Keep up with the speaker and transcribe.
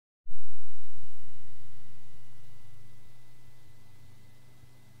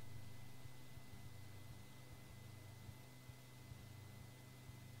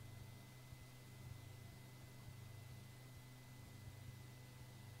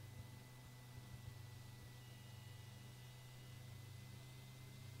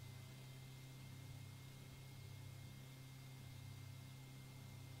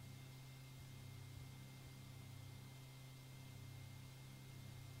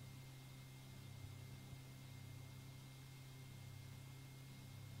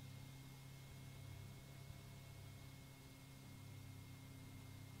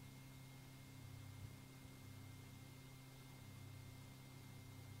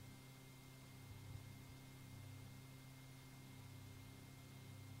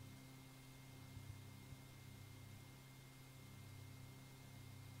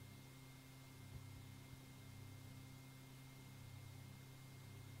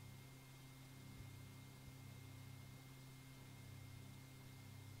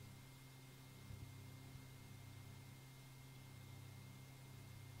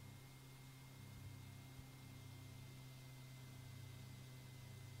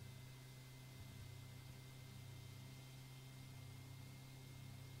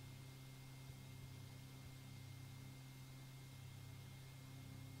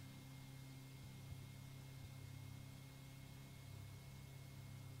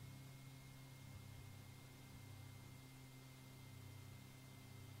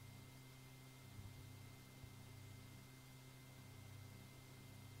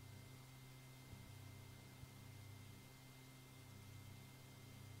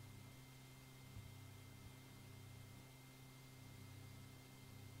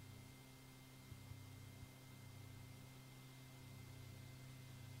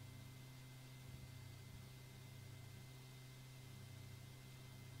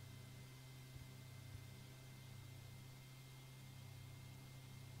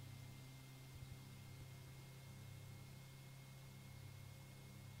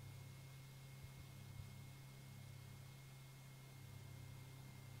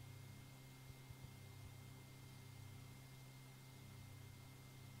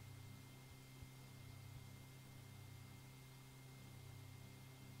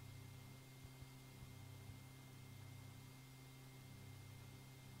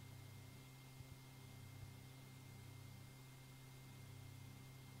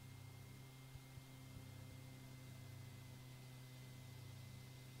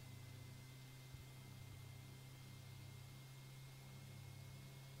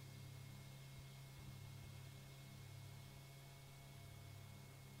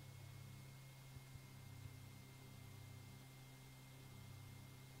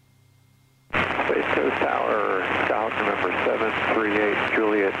Coast Tower, Falcon number 738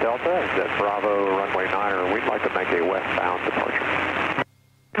 Juliet Delta, is at Bravo runway 9er. We'd like to make a westbound departure.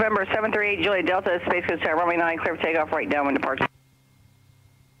 November 738 Juliet Delta, Space Coast Tower, runway 9, clear for takeoff, right downwind departure.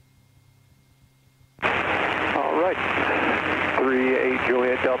 All right, 38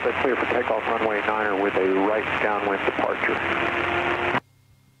 Juliet Delta, clear for takeoff runway 9er with a right downwind departure.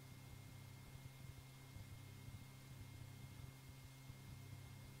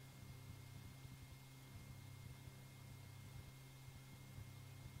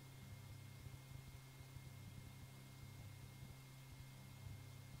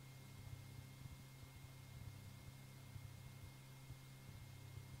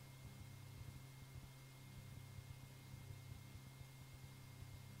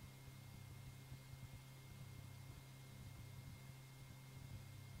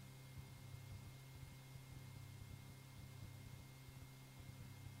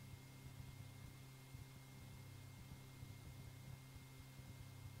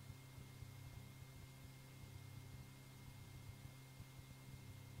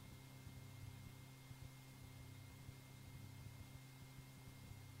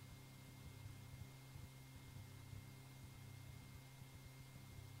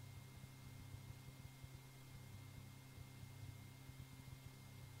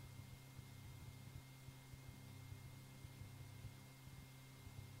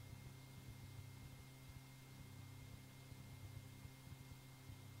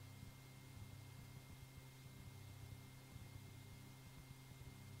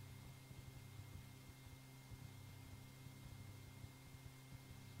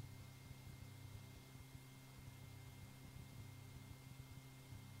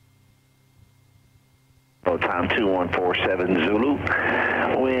 Time 2147 Zulu,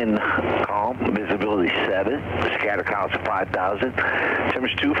 wind calm, visibility 7, scatter counts of 5,000,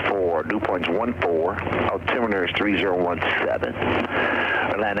 temperature 24, dew points 14, altimeter is 3017.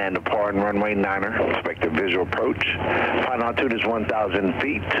 Land and depart runway 9er, expect a visual approach. Final altitude is 1,000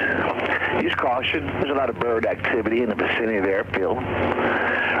 feet. Use caution, there's a lot of bird activity in the vicinity of the airfield.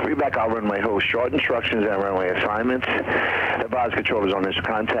 Read back our runway hold short instructions and runway assignments. Advise controllers on this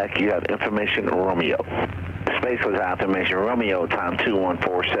contact. You have information Romeo. Space was information Romeo, time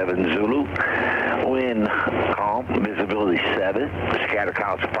 2147 Zulu. Wind calm, visibility 7, scatter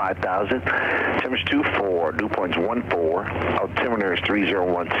counts of 5,000, temperature 24, dew points 14, altimeter is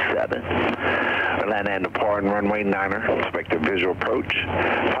 3017. Land and depart runway 9er, expect a visual approach.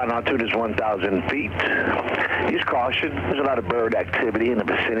 Final altitude is 1,000 feet. Use caution, there's a lot of bird activity in the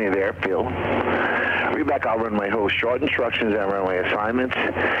vicinity of the airfield. Read back our runway hold short instructions and runway assignments.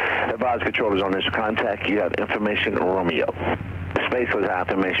 Advise controllers on this contact. You have information Romeo. Space was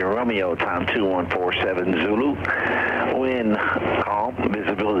information Romeo, time 2147 Zulu. Wind calm,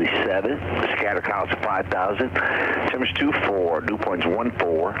 visibility 7, scatter counts of 5,000, temperature 24, dew points 14,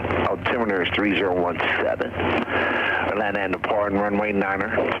 altimeter is 3017. Land and depart runway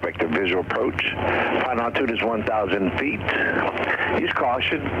 9er, expect a visual approach. Final altitude is 1,000 feet. Use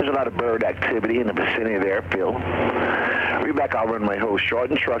caution, there's a lot of bird activity in the vicinity of the airfield. Read back our runway hold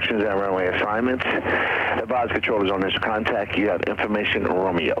short instructions and runway assignments. Advise controllers on this contact. You have information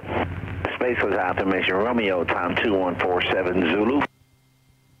Romeo. Space was information Romeo, time 2147 Zulu.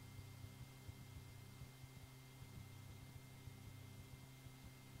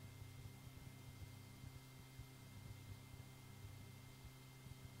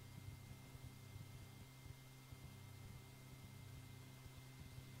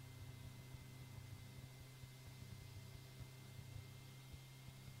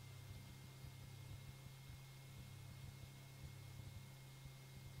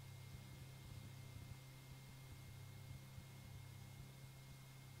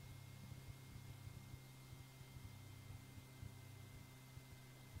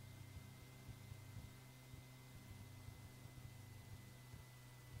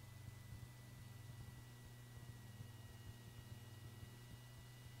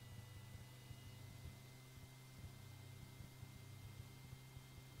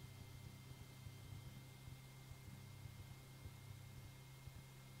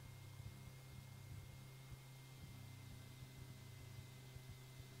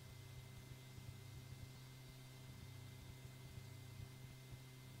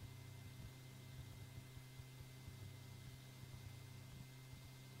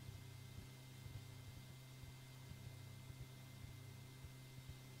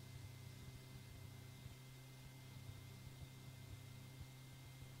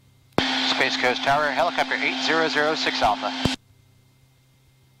 Space Coast Tower, helicopter 8006 Alpha.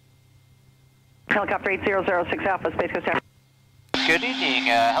 Helicopter 8006 Alpha, Space Coast Tower. Good evening,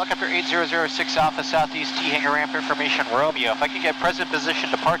 helicopter 8006 Alpha Southeast T hangar ramp information Romeo. If I could get present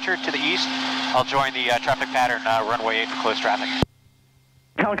position departure to the east, I'll join the traffic pattern runway 8 for close traffic.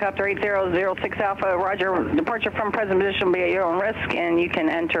 Helicopter 8006 Alpha, roger. Departure from present position will be at your own risk, and you can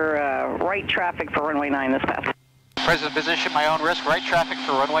enter right traffic for runway 9 this pass. Present position, my own risk, right traffic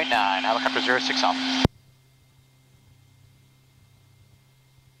for runway 9, helicopter 06 Alpha.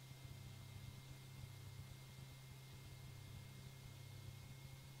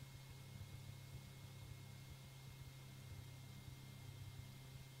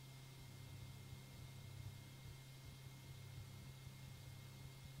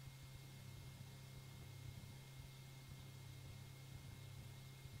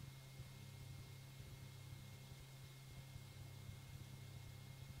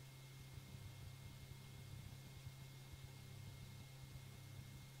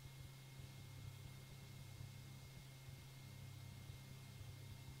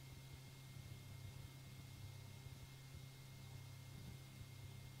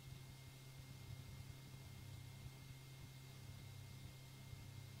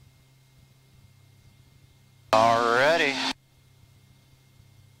 Alrighty.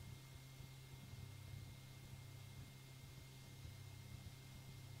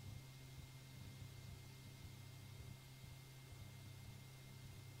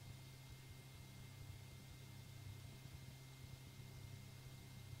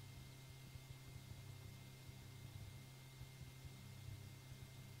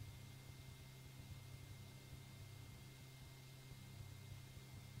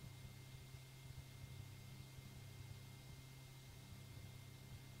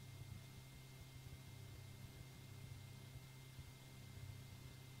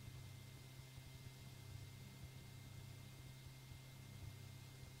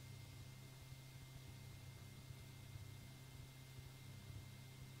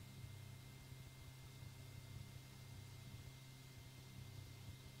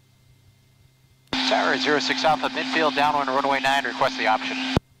 Tower 06 Alpha, midfield downwind runway 9, request the option.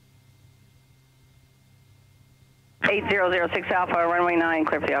 8006 Alpha, runway 9,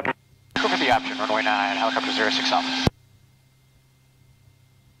 clear for the option. Clear for the option, runway 9, helicopter 06 Alpha.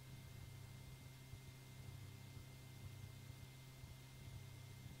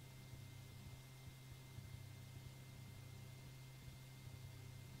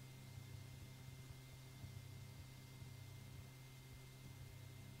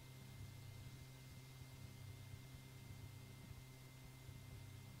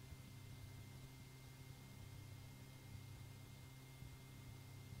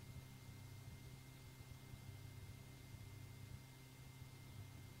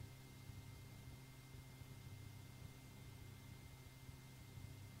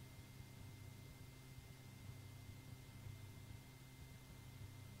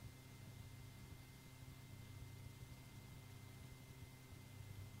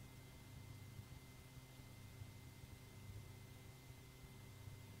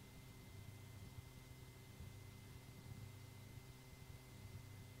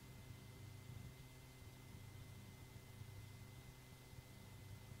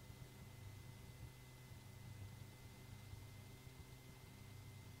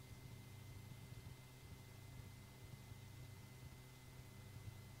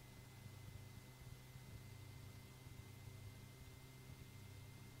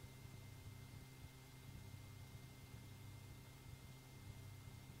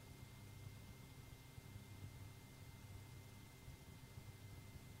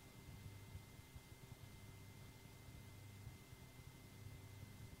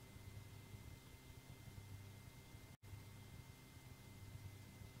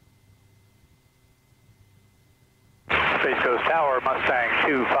 Space Coast Tower, Mustang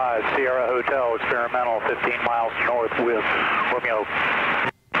 25 Sierra Hotel, experimental 15 miles north with Romeo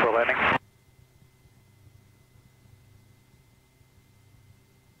for landing.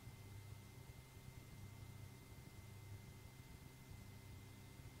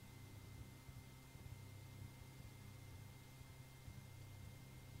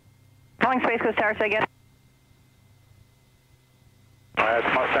 Calling Space Coast Tower, say again.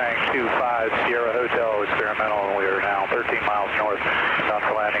 That's Mustang 25 Sierra Hotel, experimental, and we are now 13 miles north, bound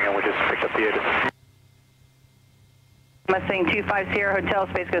for landing, and we just picked up the ATIS. Mustang 25 Sierra Hotel,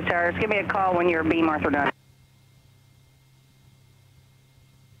 Space Coast Tower. Give me a call when your beam marks are done.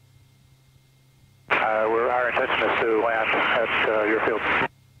 Our intention is to land at your field.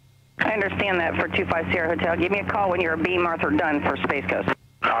 I understand that for 25 Sierra Hotel. Give me a call when your beam marks are done for Space Coast.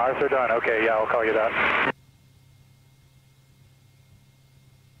 Arthur done. Okay, yeah, I'll call you that.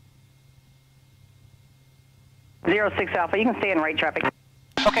 06 Alpha, you can stay in right traffic.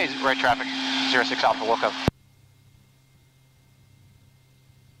 Okay, right traffic, 06 Alpha, woke up.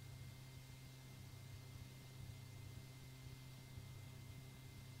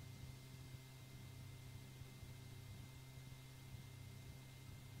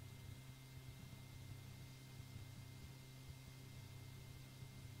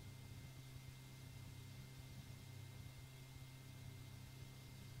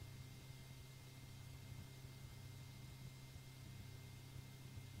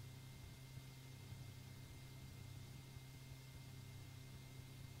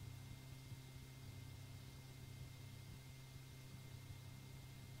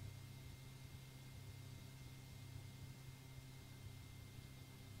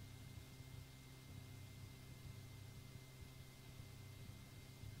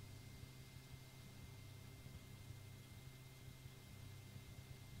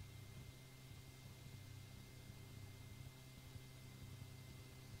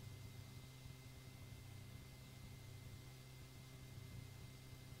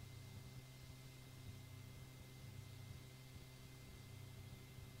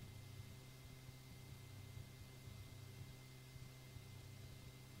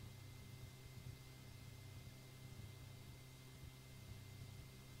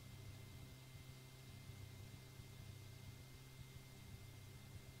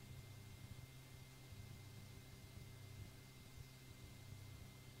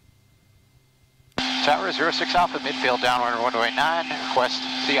 Tower 06 Alpha, midfield downwind runway 9, request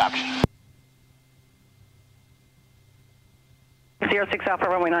the option. 06 Alpha,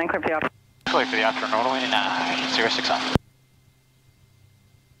 runway 9, clear for the option. Clear for the option, runway 9, 06 Alpha.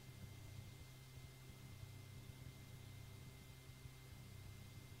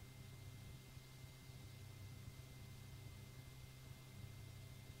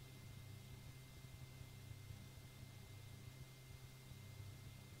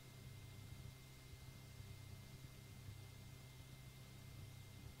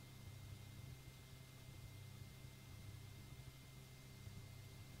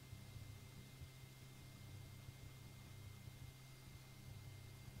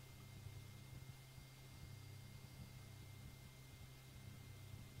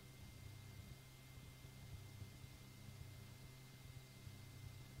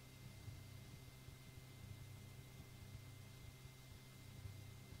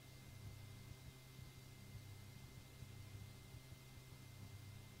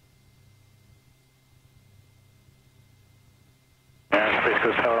 Space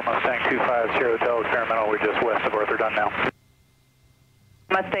Coast Tower, Mustang 250 Hotel, experimental, we're just west of Arthur Dunn now.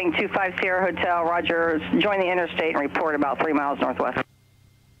 Mustang 250 Hotel, Roger, join the interstate and report about 3 miles northwest.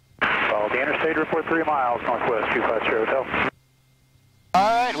 Follow the interstate, report 3 miles northwest, 250 Hotel.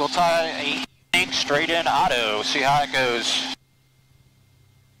 Alright, we'll tie a straight in auto, see how it goes.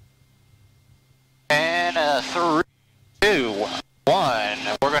 And 3, 2, 1,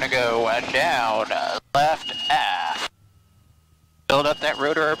 we're going to go down, left, aft. Build up that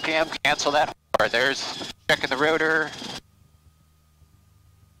rotor RPM, cancel that. There's checking the rotor.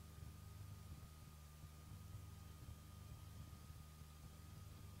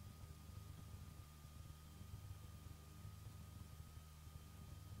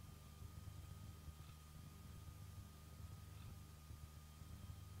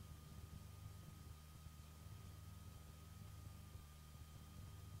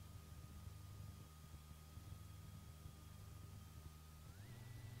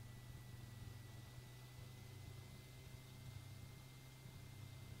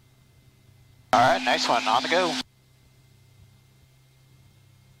 All right, nice one, on the go.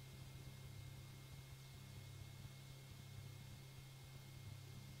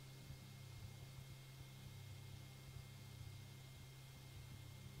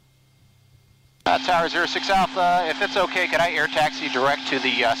 Tower 06 Alpha, if it's okay, can I air taxi direct to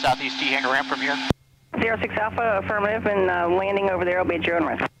the southeast T hangar ramp from here? 06 Alpha, affirmative, and landing over there will be at your own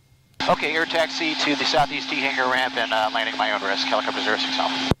risk. Okay, air taxi to the southeast T hangar ramp and landing my own risk, helicopter 06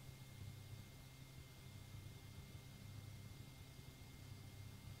 Alpha.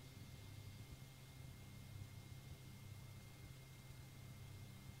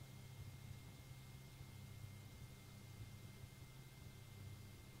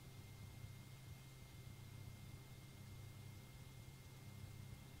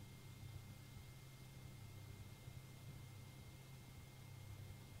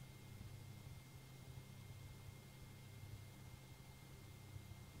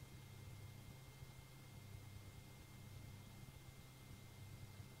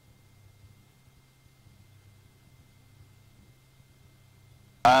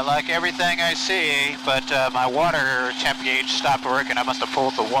 I like everything I see, but my water temp gauge stopped working. I must have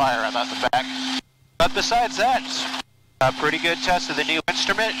pulled the wire out the back. But besides that, a pretty good test of the new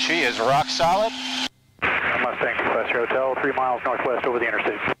instrument. She is rock solid. Mustang 250 Hotel, 3 miles northwest over the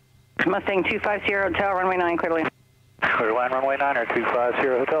interstate. Mustang 250 Hotel, runway 9, clear to land. Clear line, runway 9 or 250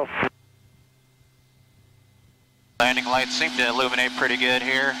 Hotel. Landing lights seem to illuminate pretty good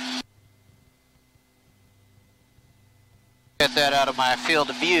here. Get that out of my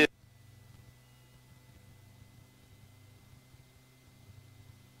field of view.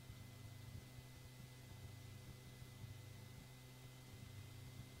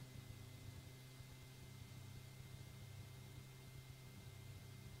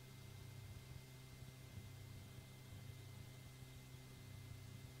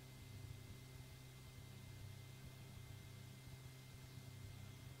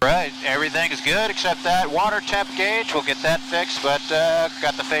 Right, everything is good except that water temp gauge. We'll get that fixed, but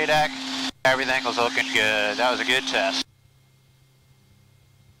got the FADAC. Everything was looking good. That was a good test.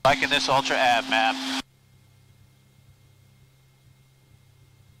 Liking this Ultra AV Map.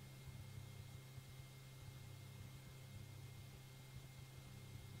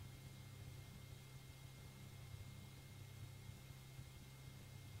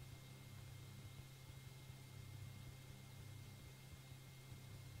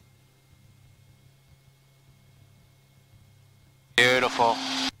 Beautiful.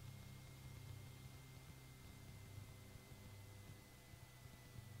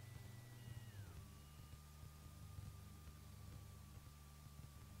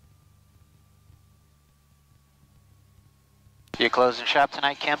 You closing shop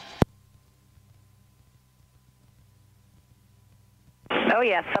tonight, Kim? Oh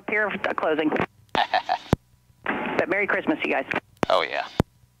yes, up here closing. But Merry Christmas, you guys. Oh yeah.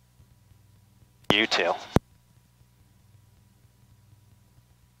 You too.